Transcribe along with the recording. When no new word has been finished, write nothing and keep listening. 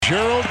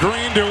Gerald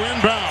Green to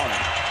inbound.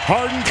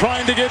 Harden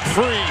trying to get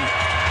free.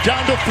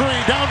 Down to three,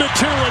 down to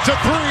two. It's a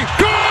three.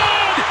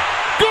 Good!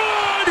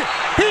 Good!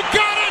 He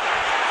got it!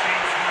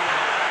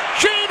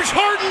 James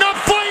Harden, a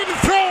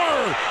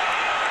flamethrower!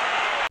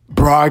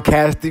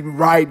 Broadcasting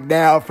right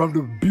now from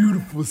the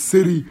beautiful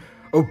city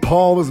of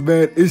Palms,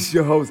 man. It's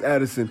your host,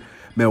 Addison.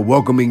 Man,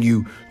 welcoming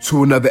you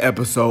to another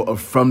episode of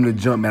From the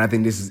Jump, man. I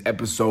think this is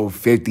episode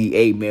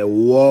 58, man.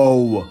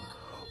 Whoa,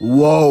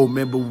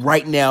 man. But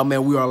right now,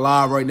 man, we are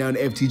live right now in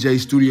the FTJ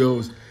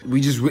studios. We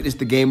just witnessed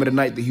the game of the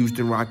night, the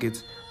Houston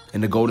Rockets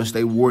and the Golden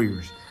State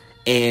Warriors.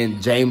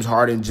 And James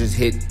Harden just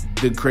hit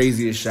the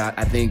craziest shot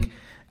I think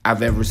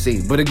I've ever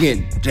seen. But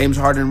again, James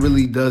Harden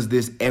really does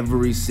this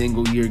every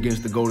single year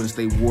against the Golden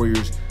State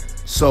Warriors.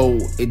 So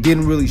it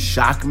didn't really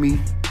shock me.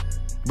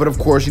 But of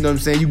course, you know what I'm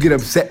saying? You get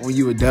upset when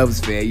you're a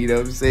Dubs fan, you know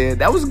what I'm saying?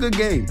 That was a good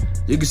game.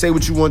 You can say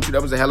what you want to.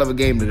 That was a hell of a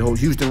game. The whole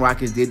Houston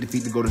Rockets did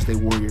defeat the Golden State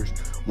Warriors,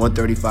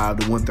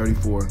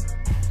 135-134.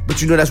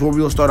 But you know that's where we're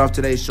going to start off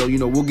today's show. You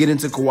know, we'll get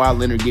into Kawhi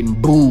Leonard getting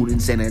booed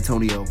in San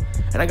Antonio.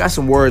 And I got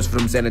some words for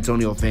them San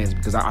Antonio fans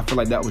because I feel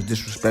like that was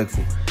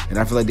disrespectful. And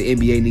I feel like the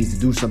NBA needs to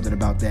do something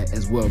about that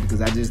as well because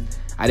I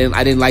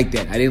didn't like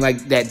that. I didn't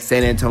like that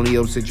San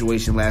Antonio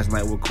situation last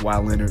night with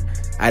Kawhi Leonard.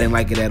 I didn't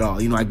like it at all.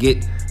 You know, I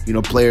get, you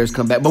know, players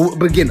come back.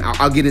 But again,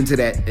 I'll get into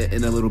that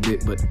in a little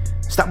bit. But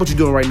stop what you're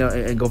doing right now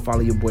and go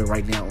follow your boy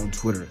right now on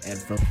Twitter.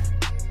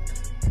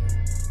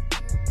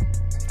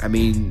 I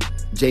mean,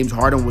 James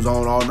Harden was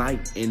on all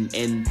night.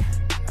 And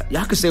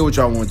y'all can say what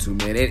y'all want to,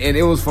 man. And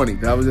it was funny.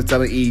 I was just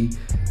telling E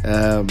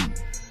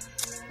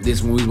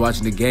this when we was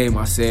watching the game.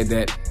 I said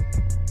that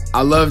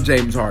I love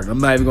James Harden. I'm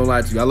not even going to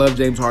lie to you. I love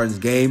James Harden's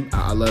game.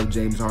 I love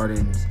James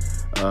Harden's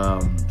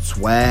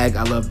swag.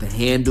 I love the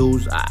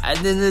handles. At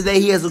the end of the day,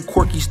 he has a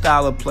quirky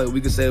style of play.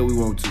 We can say what we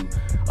want to.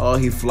 Oh,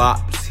 he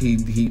flops.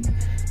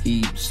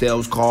 He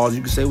sells calls.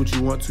 You can say what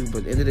you want to. But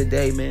at the end of the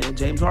day, man,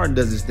 James Harden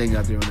does his thing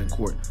out there on that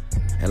court.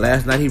 And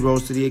last night he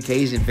rose to the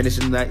occasion,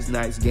 finishing the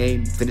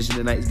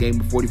night's game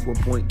with 44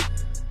 points,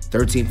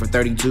 13 for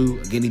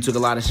 32. Again, he took a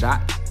lot of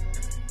shots.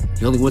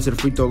 He only went to the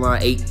free throw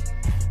line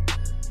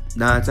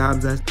 9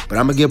 times. But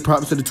I'm going to give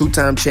props to the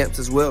two-time champs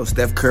as well.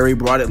 Steph Curry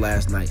brought it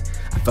last night.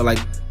 I felt like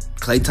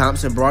Klay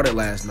Thompson brought it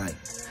last night.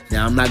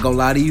 Now, I'm not going to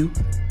lie to you.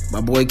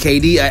 My boy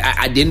KD,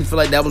 I didn't feel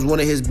like that was one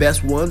of his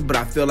best ones, but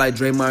I feel like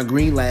Draymond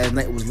Green last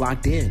night was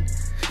locked in.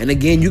 And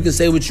again, you can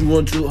say what you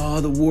want to. Oh,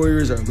 the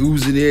Warriors are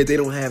losing it. They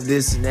don't have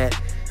this and that.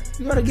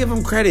 You got to give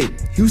them credit.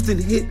 Houston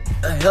hit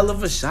a hell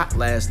of a shot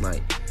last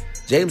night.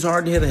 James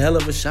Harden hit a hell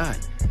of a shot.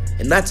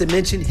 And not to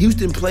mention,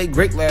 Houston played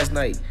great last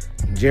night.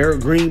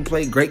 Gerald Green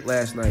played great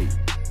last night.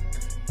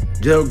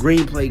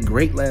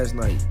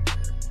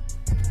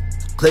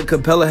 Clint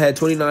Capella had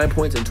 29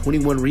 points and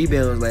 21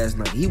 rebounds last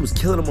night. He was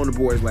killing them on the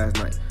boards last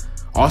night.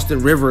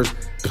 Austin Rivers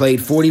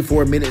played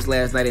 44 minutes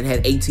last night and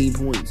had 18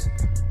 points.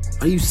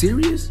 Are you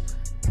serious?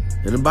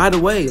 And by the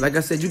way, like I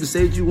said, you can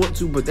say what you want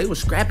to, but they were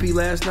scrappy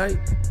last night.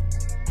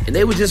 And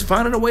they were just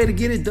finding a way to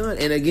get it done.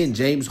 And again,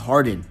 James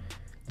Harden,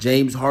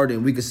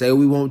 we could say what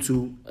we want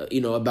to,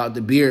 about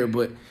the beard,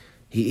 but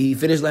he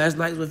finished last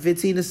night with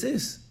 15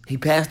 assists. He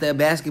passed that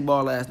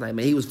basketball last night,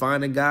 man. He was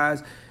finding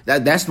guys.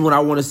 That's when I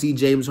want to see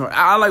James Harden.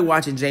 I like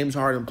watching James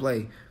Harden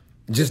play,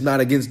 just not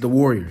against the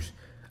Warriors.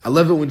 I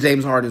love it when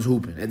James Harden's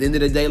hooping. At the end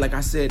of the day, like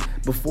I said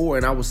before,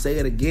 and I will say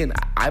it again,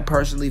 I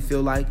personally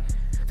feel like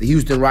the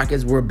Houston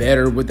Rockets were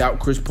better without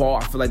Chris Paul.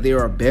 I feel like they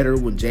are better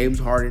when James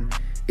Harden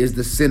is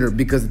the center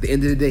because at the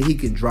end of the day, he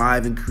can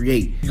drive and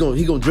create. He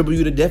gonna dribble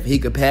you to death. He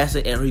can pass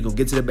it, and he gonna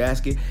get to the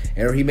basket,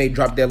 and he may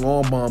drop that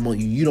long bomb on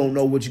you. You don't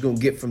know what you're gonna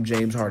get from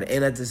James Harden.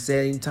 And at the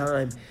same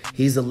time,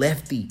 he's a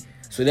lefty.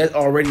 So that's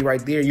already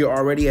right there. You're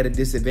already at a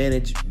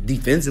disadvantage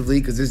defensively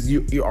because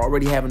you're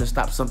already having to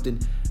stop something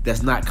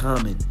that's not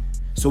common.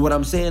 So what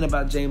I'm saying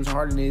about James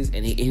Harden is,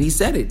 and he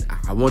said it,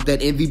 I want that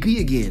MVP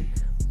again.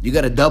 You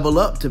got to double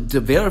up to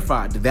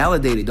verify, to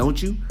validate it,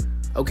 don't you?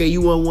 Okay,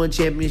 you won one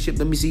championship.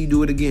 Let me see you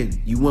do it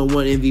again. You won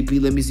one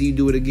MVP. Let me see you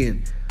do it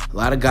again. A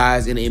lot of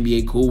guys in the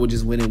NBA cool with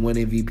just winning one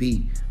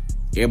MVP.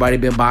 Everybody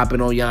been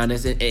bopping on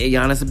Giannis, and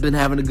Giannis has been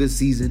having a good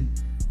season.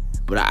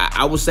 But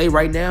I would say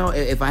right now,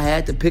 if I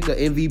had to pick an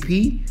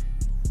MVP,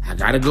 I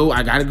gotta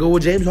go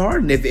with James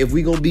Harden. If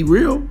we gonna be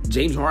real,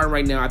 James Harden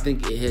right now, I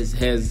think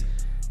has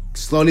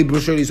slowly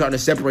but surely starting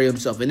to separate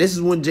himself. And this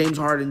is when James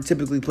Harden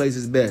typically plays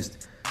his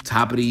best.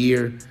 Top of the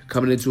year,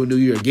 coming into a new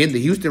year. Again, the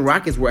Houston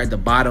Rockets were at the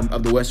bottom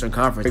of the Western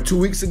Conference. 2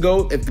 weeks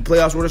ago, if the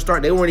playoffs were to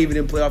start, they weren't even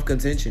in playoff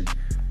contention.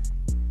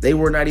 They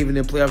were not even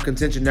in playoff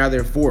contention. Now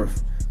they're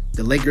 4th.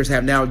 The Lakers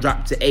have now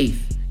dropped to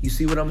 8th. You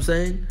see what I'm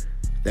saying?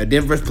 Now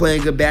Denver's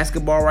playing good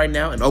basketball right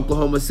now, and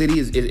Oklahoma City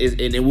is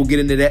and we'll get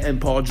into that.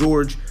 And Paul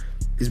George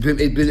has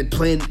been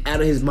playing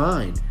out of his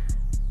mind.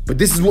 But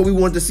this is what we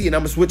wanted to see, and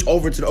I'm gonna switch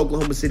over to the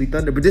Oklahoma City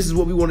Thunder. But this is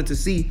what we wanted to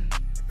see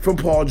from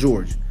Paul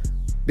George.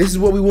 This is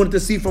what we wanted to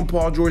see from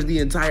Paul George the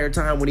entire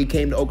time when he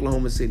came to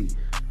Oklahoma City.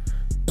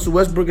 So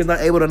Westbrook is not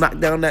able to knock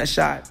down that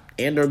shot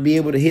and or be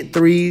able to hit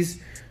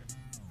threes.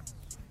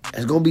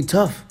 It's gonna be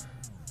tough,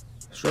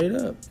 straight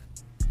up.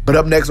 But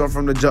up next on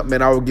From the Jump,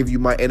 man, I will give you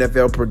my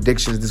NFL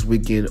predictions this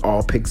weekend.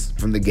 All picks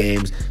from the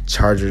games.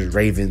 Chargers,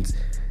 Ravens,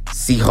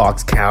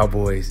 Seahawks,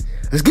 Cowboys.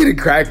 Let's get it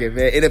cracking,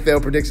 man.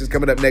 NFL predictions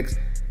coming up next.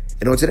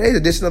 And on today's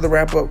edition of the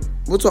wrap-up,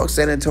 we'll talk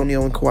San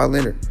Antonio and Kawhi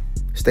Leonard.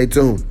 Stay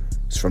tuned.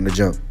 It's From the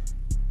Jump.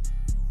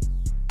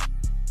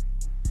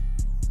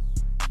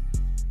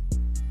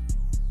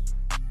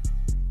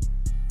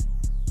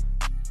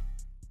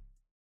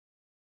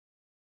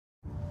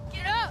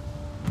 Get up!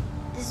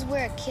 This is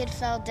where a kid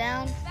fell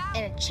down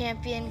and a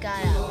champion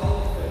got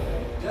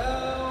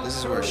up. This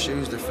is where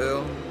shoes to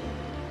fill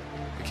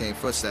became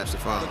footsteps to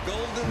follow. The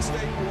Golden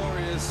State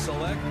Warriors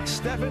select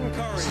Stephen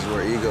Curry. This is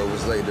where ego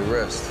was laid to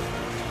rest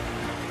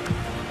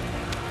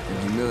and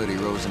humility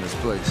rose in its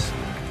place.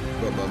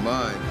 But my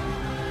mind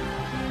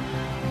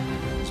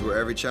is where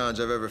every challenge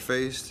I've ever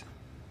faced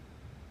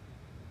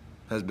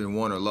has been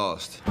won or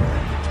lost.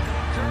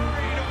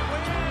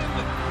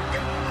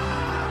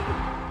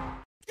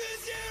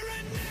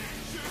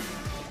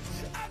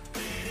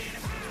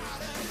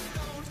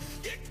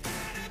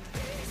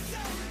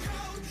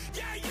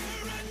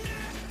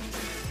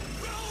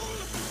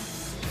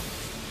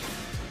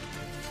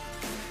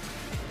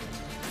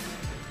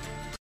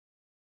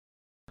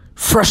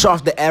 Fresh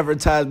off the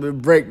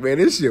advertisement break, man.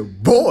 It's your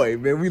boy,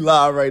 man. We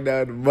live right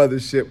now in the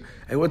mothership.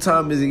 Hey, what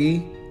time is it,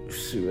 E?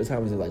 Shoot, what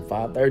time is it? Like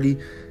 5:30?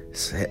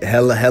 It's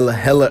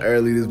hella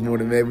early this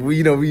morning, man. We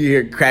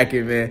here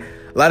cracking, man.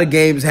 A lot of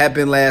games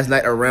happened last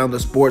night around the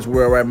sports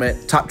world, right, man?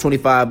 Top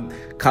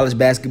 25 college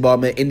basketball,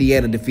 man.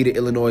 Indiana defeated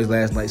Illinois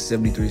last night,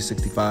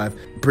 73-65.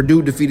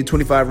 Purdue defeated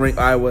 25-ranked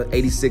Iowa,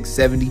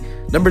 86-70.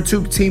 Number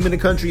 2 team in the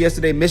country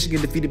yesterday, Michigan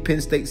defeated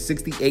Penn State,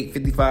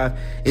 68-55.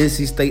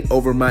 NC State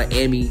over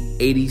Miami,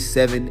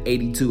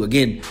 87-82.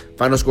 Again,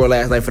 final score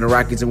last night for the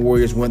Rockets and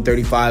Warriors,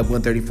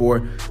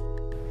 135-134.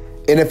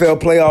 NFL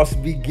playoffs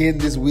begin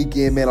this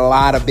weekend, man. A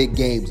lot of big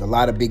games to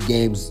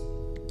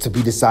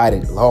be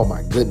decided. Oh,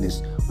 my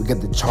goodness. We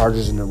got the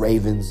Chargers and the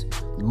Ravens.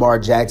 Lamar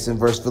Jackson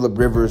versus Phillip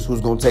Rivers. Who's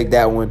going to take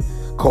that one?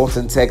 Colts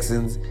and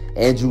Texans.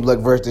 Andrew Luck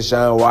versus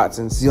Deshaun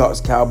Watson.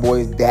 Seahawks,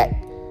 Cowboys. Dak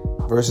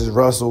versus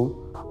Russell.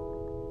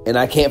 And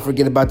I can't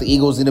forget about the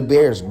Eagles and the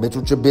Bears.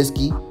 Mitchell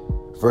Trubisky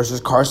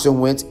versus Carson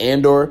Wentz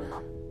and or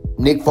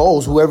Nick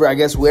Foles.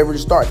 Whoever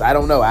starts. I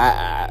don't know.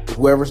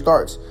 Whoever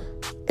starts.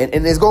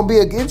 And it's going to be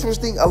an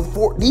interesting. All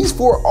four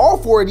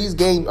of these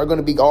games are going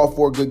to be all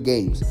 4 good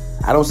games.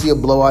 I don't see a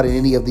blowout in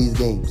any of these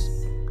games.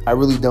 I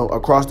really don't.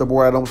 Across the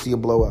board, I don't see a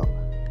blowout.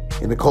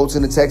 In the Colts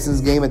and the Texans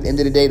game, at the end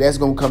of the day, that's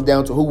going to come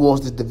down to who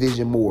wants this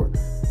division more.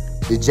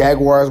 The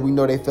Jaguars, we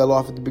know they fell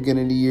off at the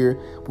beginning of the year.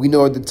 We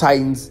know the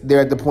Titans,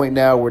 they're at the point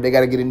now where they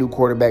got to get a new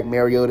quarterback.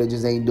 Mariota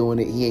just ain't doing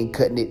it. He ain't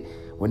cutting it.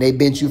 When they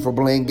bench you for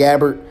Blaine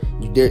Gabbert,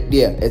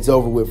 it's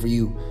over with for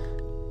you.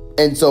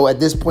 And so at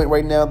this point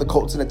right now, the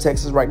Colts and the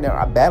Texans right now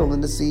are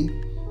battling to see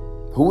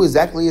who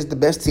exactly is the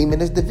best team in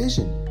this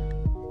division.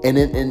 And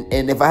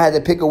if I had to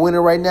pick a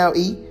winner right now,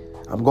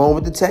 I'm going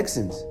with the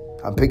Texans.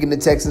 I'm picking the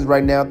Texans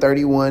right now,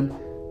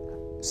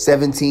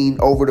 31-17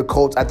 over the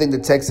Colts. I think the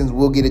Texans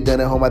will get it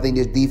done at home. I think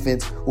this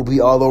defense will be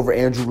all over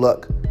Andrew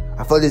Luck.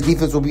 I feel like this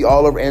defense will be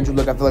all over Andrew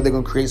Luck. I feel like they're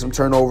going to create some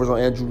turnovers on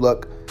Andrew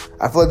Luck.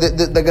 I feel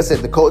like, like I said,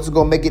 the Colts are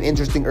going to make it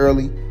interesting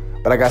early.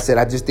 But like I said,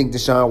 I just think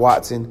Deshaun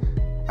Watson,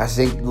 I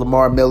think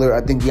Lamar Miller,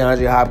 I think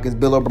DeAndre Hopkins,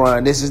 Bill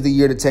O'Brien. This is the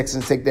year the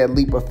Texans take that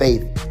leap of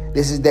faith.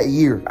 This is that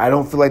year. I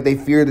don't feel like they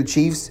fear the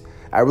Chiefs.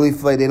 I really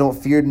feel like they don't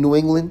fear New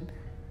England.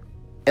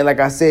 And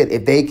like I said,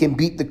 if they can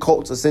beat the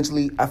Colts,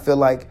 essentially, I feel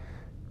like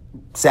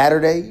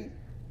Saturday,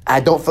 I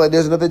don't feel like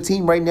there's another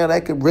team right now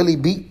that could really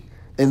beat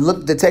and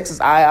look the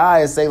Texas eye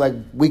and say, like,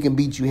 we can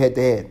beat you head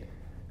to head.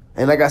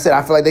 And like I said,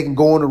 I feel like they can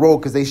go on the road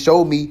because they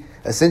showed me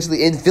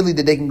essentially in Philly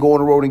that they can go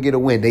on the road and get a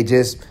win.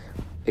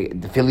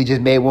 The Philly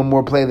just made one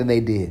more play than they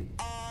did.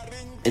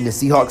 In the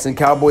Seahawks and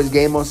Cowboys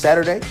game on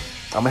Saturday,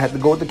 I'm going to have to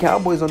go with the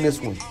Cowboys on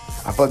this one.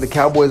 I feel like the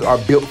Cowboys are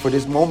built for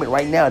this moment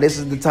right now. This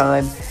is the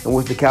time in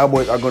which the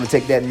Cowboys are going to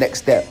take that next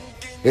step.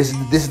 This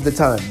is the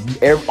time.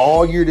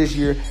 All year this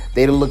year,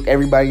 they done looked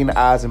everybody in the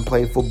eyes and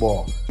played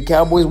football. The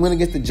Cowboys win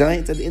against the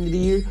Giants at the end of the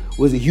year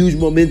was a huge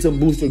momentum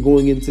booster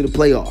going into the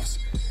playoffs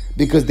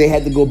because they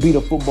had to go beat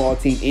a football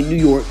team in New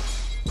York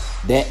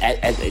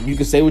that, you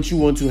can say what you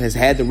want to, has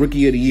had the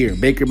Rookie of the Year.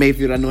 Baker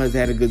Mayfield, I know, has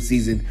had a good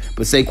season,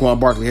 but Saquon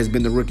Barkley has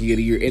been the Rookie of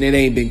the Year, and it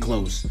ain't been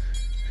close.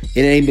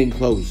 It ain't been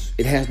close.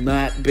 It has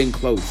not been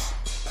close.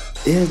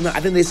 It has not. I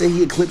think they say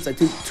he eclipsed like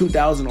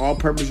 2,000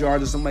 all-purpose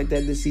yards or something like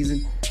that this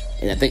season.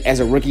 And I think as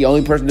a rookie, the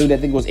only person who did that,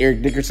 I think, was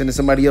Eric Dickerson and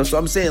somebody else. So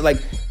I'm saying,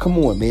 like, come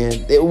on, man.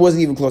 It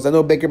wasn't even close. I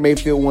know Baker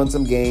Mayfield won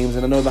some games,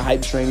 and I know the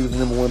hype train, he was the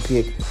number 1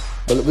 pick.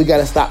 But we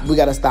gotta stop. We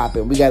gotta stop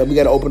it. We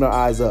gotta open our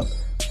eyes up.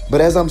 But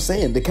as I'm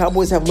saying, the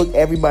Cowboys have looked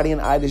everybody in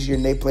the eye this year,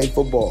 and they play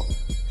football.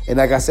 And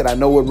like I said, I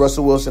know with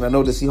Russell Wilson, I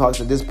know the Seahawks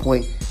at this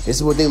point, this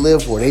is what they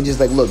live for. They just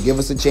like, look, give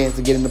us a chance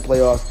to get in the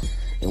playoffs,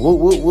 and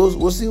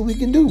we'll see what we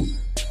can do.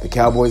 The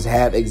Cowboys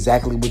have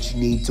exactly what you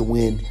need to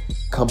win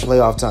come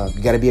playoff time.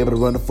 You got to be able to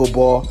run the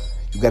football.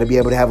 You got to be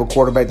able to have a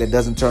quarterback that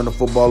doesn't turn the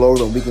football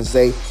over. And we can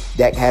say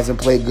Dak hasn't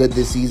played good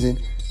this season.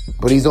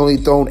 But he's only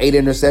thrown 8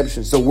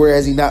 interceptions. So where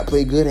has he not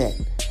played good at?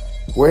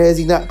 Where has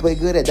he not played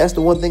good at? That's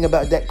the one thing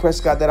about Dak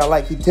Prescott that I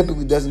like. He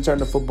typically doesn't turn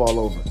the football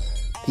over.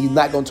 He's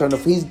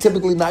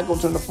typically not going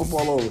to turn the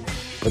football over.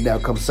 But now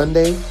come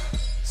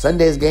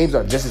Sunday's games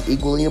are just as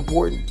equally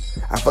important.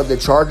 I thought the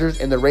Chargers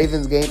and the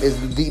Ravens game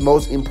is the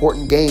most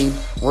important game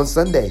on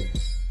Sunday.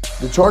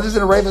 The Chargers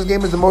and the Ravens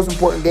game is the most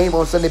important game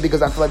on Sunday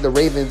because I feel like the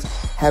Ravens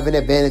have an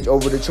advantage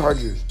over the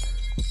Chargers.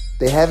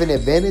 They have an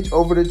advantage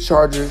over the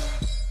Chargers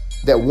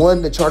that,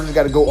 one, the Chargers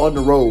got to go on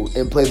the road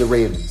and play the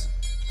Ravens.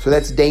 So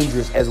that's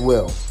dangerous as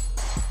well.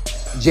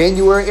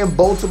 January in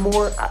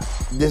Baltimore,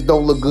 this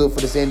don't look good for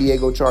the San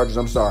Diego Chargers.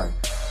 I'm sorry.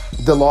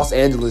 The Los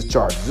Angeles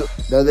Chargers.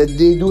 Now, they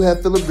do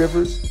have Phillip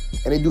Rivers,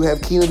 and they do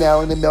have Keenan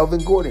Allen and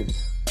Melvin Gordon.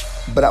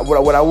 But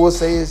what I will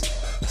say is,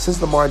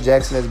 since Lamar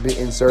Jackson has been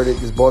inserted,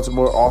 this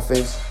Baltimore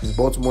offense, this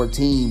Baltimore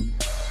team,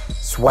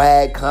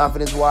 swag,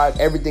 confidence-wise,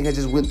 everything has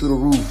just went through the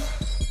roof.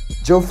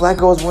 Joe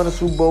Flacco has won a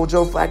Super Bowl.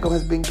 Joe Flacco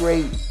has been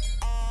great.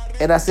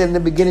 And I said in the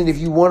beginning, if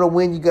you want to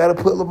win, you got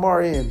to put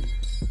Lamar in.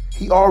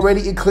 He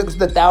already eclipsed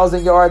the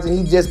 1,000 yards, and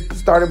he just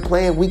started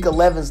playing week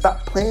 11.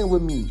 Stop playing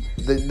with me.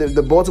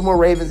 The Baltimore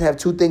Ravens have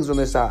two things on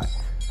their side.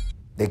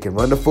 They can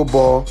run the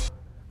football,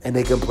 and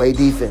they can play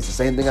defense. The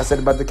same thing I said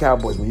about the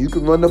Cowboys. When you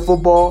can run the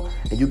football,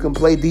 and you can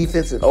play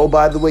defense, and oh,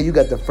 by the way, you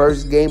got the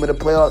first game of the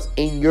playoffs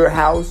in your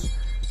house.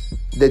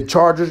 The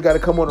Chargers got to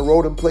come on the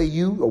road and play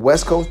you, a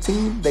West Coast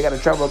team. They got to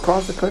travel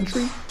across the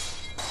country.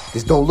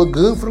 This don't look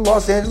good for the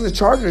Los Angeles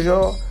Chargers,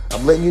 y'all.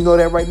 I'm letting you know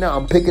that right now.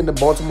 I'm picking the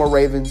Baltimore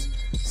Ravens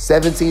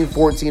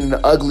 17-14 in an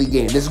ugly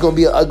game. This is going to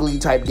be an ugly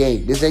type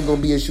game. This ain't going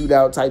to be a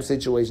shootout type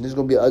situation. This is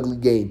going to be an ugly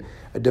game,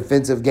 a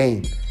defensive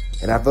game.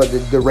 And I feel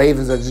like the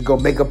Ravens are just going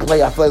to make a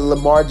play. I feel like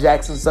Lamar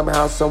Jackson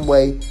somehow, some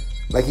way,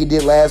 like he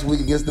did last week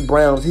against the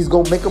Browns, he's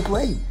going to make a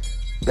play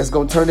that's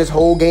going to turn this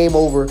whole game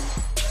over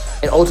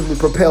and ultimately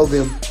propel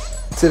them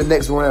to the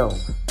next round.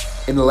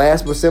 And the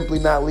last but simply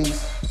not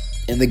least,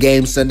 in the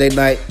game Sunday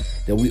night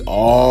that we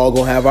all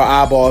going to have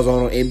our eyeballs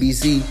on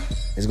NBC,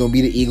 it's going to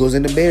be the Eagles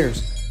and the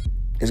Bears.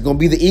 It's going to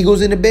be the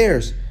Eagles and the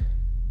Bears.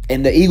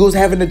 And the Eagles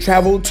having to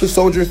travel to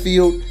Soldier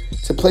Field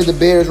to play the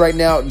Bears right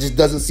now just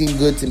doesn't seem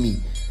good to me.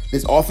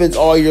 This offense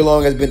all year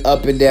long has been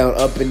up and down,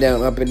 up and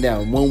down, up and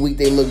down. 1 week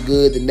they look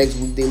good, the next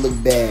week they look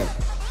bad.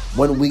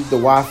 1 week the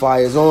Wi-Fi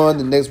is on,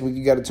 the next week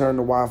you got to turn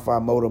the Wi-Fi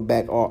modem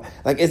back off.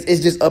 Like, it's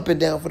just up and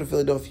down for the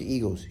Philadelphia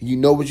Eagles. You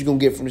know what you're going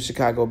to get from the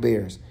Chicago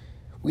Bears.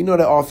 We know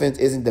the offense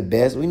isn't the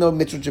best. We know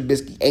Mitchell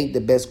Trubisky ain't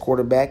the best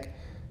quarterback.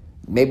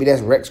 Maybe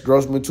that's Rex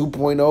Grossman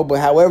 2.0, but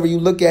however you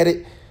look at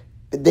it,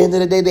 at the end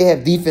of the day, they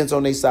have defense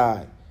on their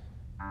side.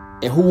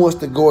 And who wants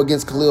to go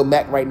against Khalil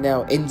Mack right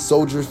now in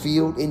Soldier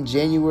Field in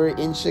January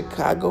in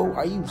Chicago?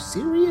 Are you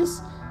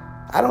serious?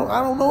 I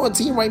don't know a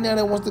team right now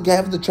that wants to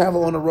have to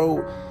travel on the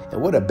road.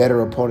 And what a better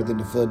opponent than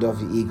the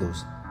Philadelphia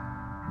Eagles,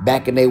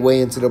 backing their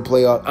way into the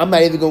playoffs. I'm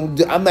not even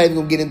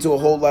gonna get into a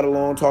whole lot of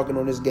long talking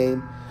on this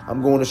game.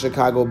 I'm going to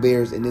Chicago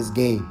Bears in this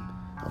game.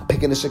 I'm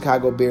picking the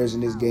Chicago Bears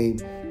in this game.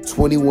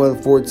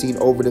 21-14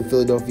 over the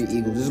Philadelphia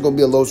Eagles. This is going to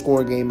be a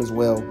low-scoring game as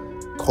well.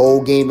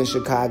 Cold game in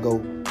Chicago.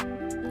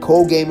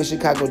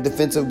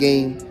 Defensive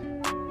game.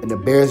 And the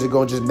Bears are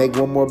going to just make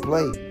one more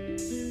play.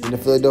 And the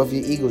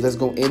Philadelphia Eagles, that's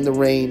going to end the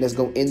reign. That's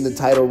going to end the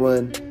title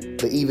run.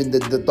 Even the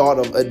thought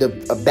of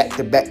a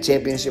back-to-back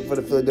championship for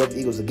the Philadelphia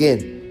Eagles.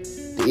 Again,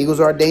 the Eagles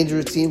are a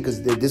dangerous team because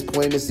at this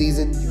point in the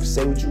season, you can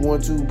say what you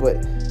want to, but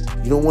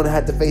you don't want to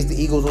have to face the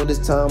Eagles on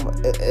this time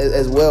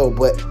as well.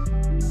 But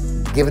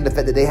given the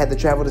fact that they had to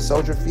travel to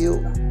Soldier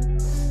Field,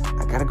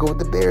 I got to go with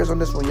the Bears on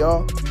this one,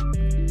 y'all.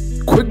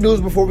 Quick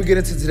news before we get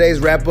into today's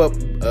wrap-up.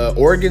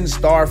 Oregon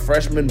star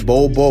freshman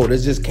Bol Bol.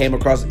 This just came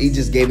across. He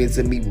just gave it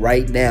to me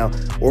right now.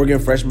 Oregon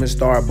freshman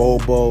star Bol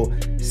Bol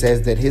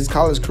says that his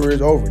college career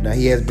is over. Now,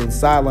 he has been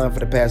sidelined for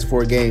the past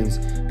 4 games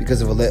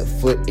because of a left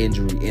foot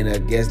injury. And I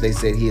guess they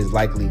said he is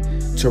likely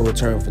to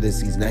return for this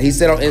season. Now, he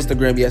said on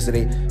Instagram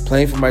yesterday,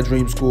 playing for my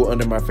dream school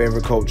under my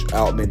favorite coach,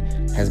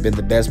 Altman, has been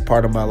the best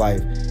part of my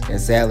life. And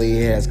sadly,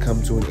 it has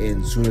come to an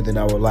end sooner than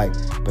I would like.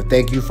 But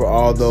thank you for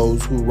all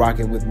those who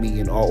rocking with me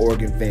and all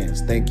Oregon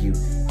fans. Thank you.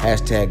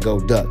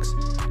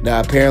 #GoDucks. Now,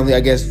 apparently,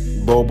 I guess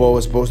Bol Bol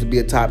was supposed to be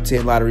a top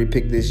 10 lottery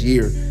pick this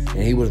year,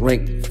 and he was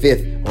ranked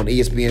 5th on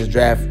ESPN's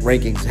draft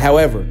rankings.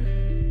 However,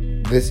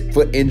 this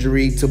foot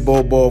injury to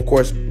Bol Bol, of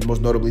course,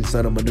 most notably the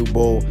son of Manu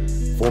Bol,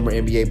 former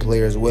NBA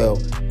player as well.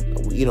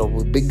 You know,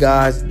 with big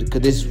guys,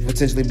 could this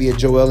potentially be a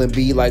Joel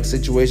Embiid-like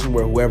situation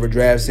where whoever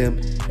drafts him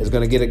is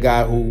going to get a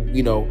guy who,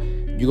 you know,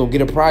 you're going to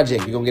get a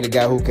project. You're going to get a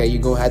guy who, okay,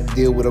 you're going to have to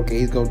deal with, okay,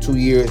 he's going 2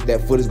 years,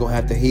 that foot is going to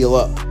have to heal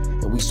up.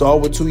 And we saw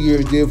what 2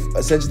 years did,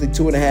 essentially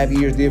 2.5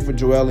 years did for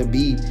Joel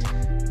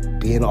Embiid,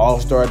 being an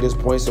all-star at this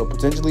point. So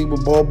potentially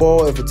with Bol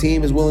Bol, if a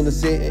team is willing to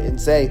sit and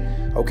say,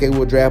 okay,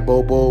 we'll draft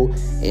Bol Bol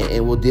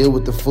and we'll deal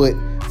with the foot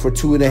for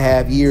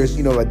 2.5 years,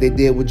 you know, like they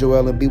did with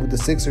Joel Embiid with the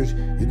Sixers,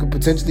 you could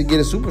potentially get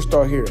a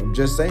superstar here. I'm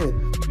just saying.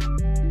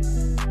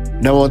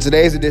 Now, on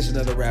today's edition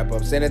of the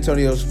wrap-up, San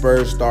Antonio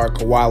Spurs star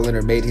Kawhi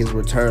Leonard made his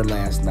return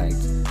last night.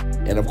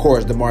 And, of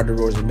course, DeMar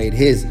DeRozan made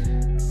his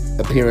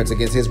appearance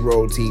against his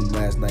road team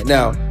last night.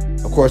 Now,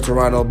 Of course,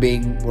 Toronto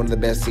being one of the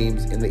best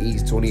teams in the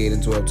East,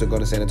 28-12, took on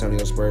the San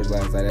Antonio Spurs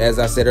last night. As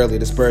I said earlier,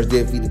 the Spurs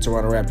did defeat the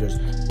Toronto Raptors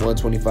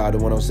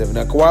 125-107.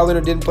 Now, Kawhi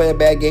Leonard didn't play a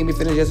bad game. He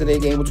finished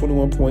yesterday's game with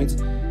 21 points.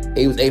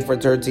 He was 8 for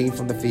 13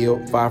 from the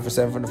field, 5 for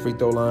 7 from the free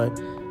throw line.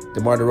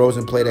 DeMar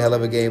DeRozan played a hell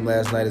of a game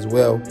last night as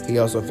well. He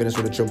also finished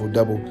with a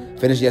triple-double.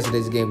 Finished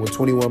yesterday's game with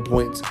 21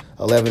 points,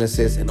 11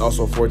 assists, and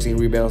also 14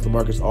 rebounds.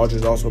 LaMarcus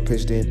Aldridge also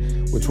pitched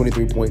in with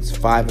 23 points,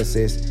 5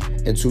 assists,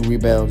 and 2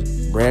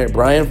 rebounds.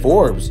 Brian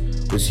Forbes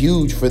was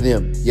huge for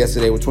them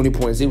yesterday with 20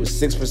 points. He was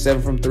 6 for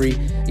 7 from 3.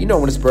 You know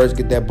when the Spurs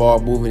get that ball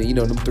moving, and you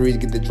know them threes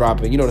get the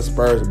dropping, you know the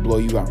Spurs will blow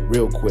you out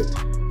real quick.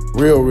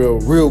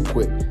 Real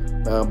quick.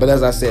 But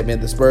as I said, man,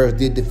 the Spurs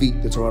did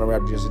defeat the Toronto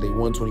Raptors yesterday,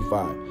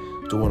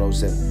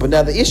 125-107. But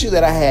now the issue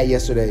that I had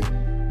yesterday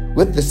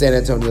with the San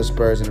Antonio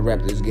Spurs and the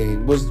Raptors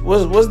game was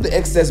the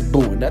excess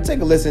booing. Now take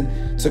a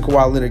listen to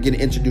Kawhi Leonard getting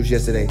introduced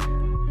yesterday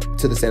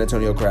to the San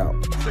Antonio crowd.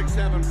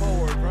 6'7"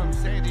 forward from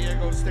San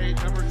Diego State,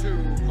 number 2,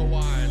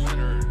 Kawhi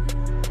Leonard.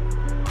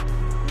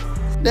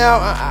 Now,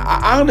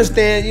 I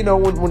understand, you know,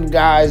 when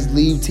guys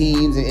leave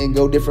teams and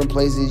go different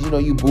places, you know,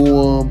 you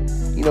boo them.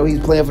 You know,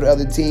 he's playing for the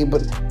other team.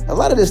 But a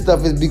lot of this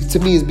stuff, to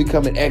me, is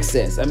becoming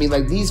excess. I mean,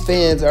 like, these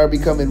fans are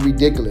becoming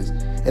ridiculous.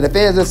 And the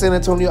fans of San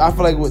Antonio, I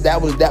feel like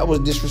that was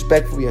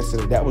disrespectful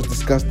yesterday. That was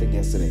disgusting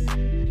yesterday.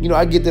 You know,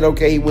 I get that,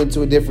 okay, he went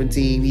to a different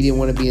team. He didn't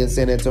want to be in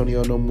San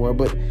Antonio no more.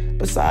 But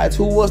besides,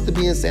 who wants to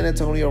be in San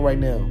Antonio right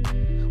now?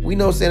 We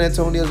know San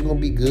Antonio is going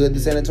to be good.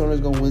 San Antonio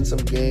is going to win some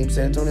games.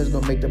 San Antonio is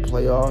going to make the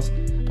playoffs.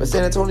 But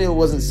San Antonio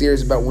wasn't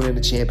serious about winning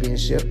the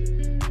championship.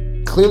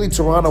 Clearly,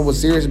 Toronto was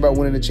serious about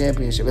winning the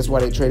championship. That's why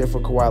they traded for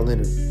Kawhi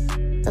Leonard.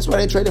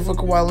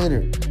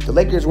 The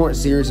Lakers weren't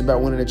serious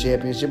about winning the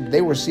championship. If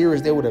they were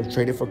serious, they would have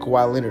traded for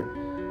Kawhi Leonard.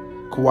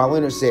 Kawhi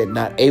Leonard said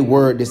not a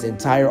word this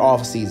entire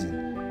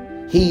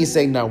offseason. He ain't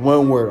saying not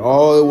one word.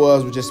 All it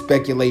was just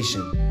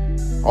speculation.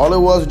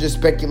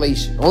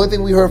 Only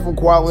thing we heard from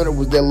Kawhi Leonard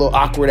was that little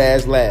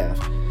awkward-ass laugh.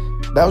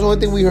 That was the only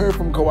thing we heard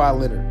from Kawhi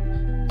Leonard.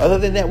 Other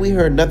than that, we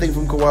heard nothing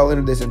from Kawhi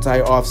Leonard this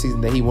entire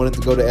offseason that he wanted to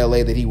go to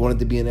L.A., that he wanted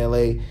to be in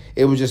L.A.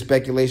 It was just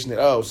speculation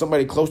that,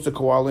 somebody close to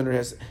Kawhi Leonard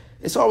has...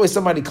 It's always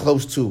somebody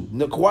close to.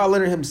 Kawhi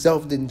Leonard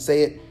himself didn't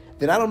say it.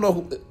 Then I don't know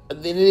who...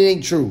 Then it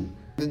ain't true.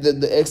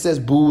 The excess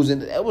boos,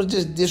 and that was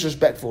just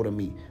disrespectful to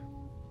me.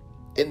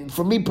 And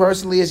for me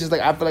personally, it's just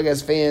like, I feel like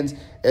as fans,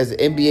 as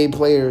NBA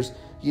players,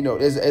 you know,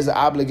 there's an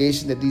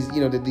obligation that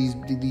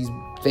these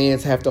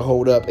fans have to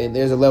hold up, and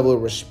there's a level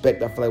of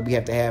respect I feel like we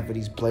have to have for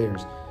these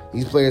players.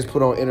 These players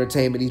put on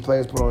entertainment. These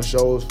players put on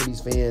shows for these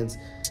fans,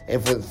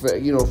 and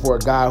for a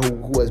guy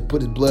who has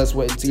put his blood,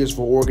 sweat, and tears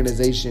for an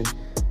organization,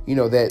 you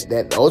know,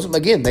 that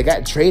ultimately, again, they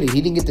got traded. He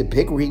didn't get to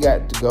pick where he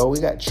got to go.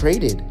 He got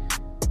traded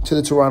to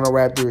the Toronto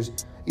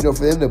Raptors. You know,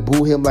 for them to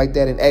boo him like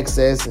that in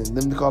excess and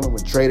them to call him a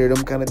traitor,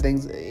 them kind of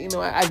things, you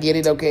know, I get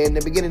it, okay. In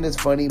the beginning, it's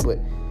funny, but,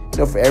 you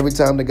know, for every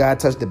time the guy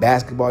touched the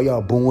basketball,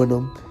 y'all booing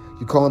him.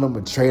 You calling him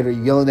a traitor.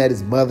 You yelling at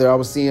his mother. I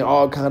was seeing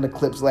all kind of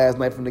clips last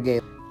night from the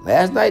game.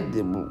 Last night,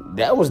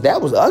 that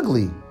was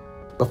ugly.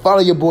 But follow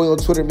your boy on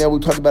Twitter, man. We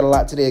talked about a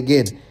lot today.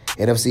 Again,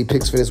 NFC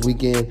picks for this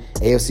weekend,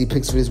 AFC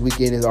picks for this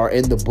weekend are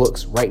in the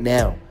books right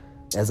now.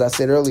 As I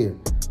said earlier,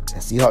 the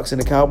Seahawks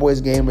and the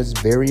Cowboys game is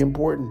very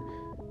important.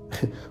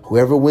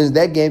 Whoever wins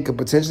that game could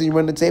potentially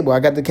run the table. I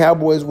got the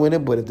Cowboys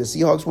winning, but if the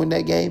Seahawks win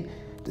that game,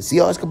 the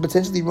Seahawks could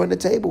potentially run the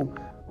table.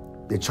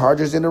 The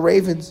Chargers and the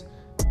Ravens,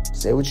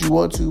 say what you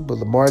want to, but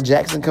Lamar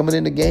Jackson coming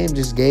in the game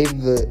just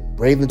gave the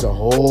Ravens a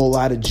whole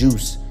lot of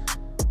juice.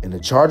 And the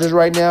Chargers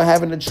right now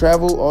having to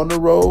travel on the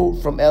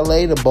road from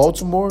L.A. to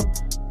Baltimore,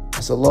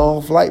 that's a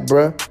long flight,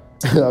 bruh.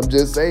 I'm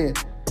just saying.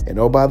 And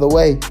oh, by the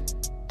way,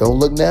 don't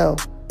look now,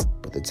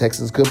 but the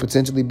Texans could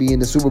potentially be in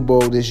the Super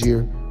Bowl this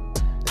year.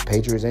 The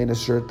Patriots ain't a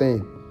sure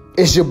thing.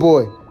 It's your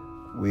boy.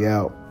 We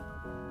out.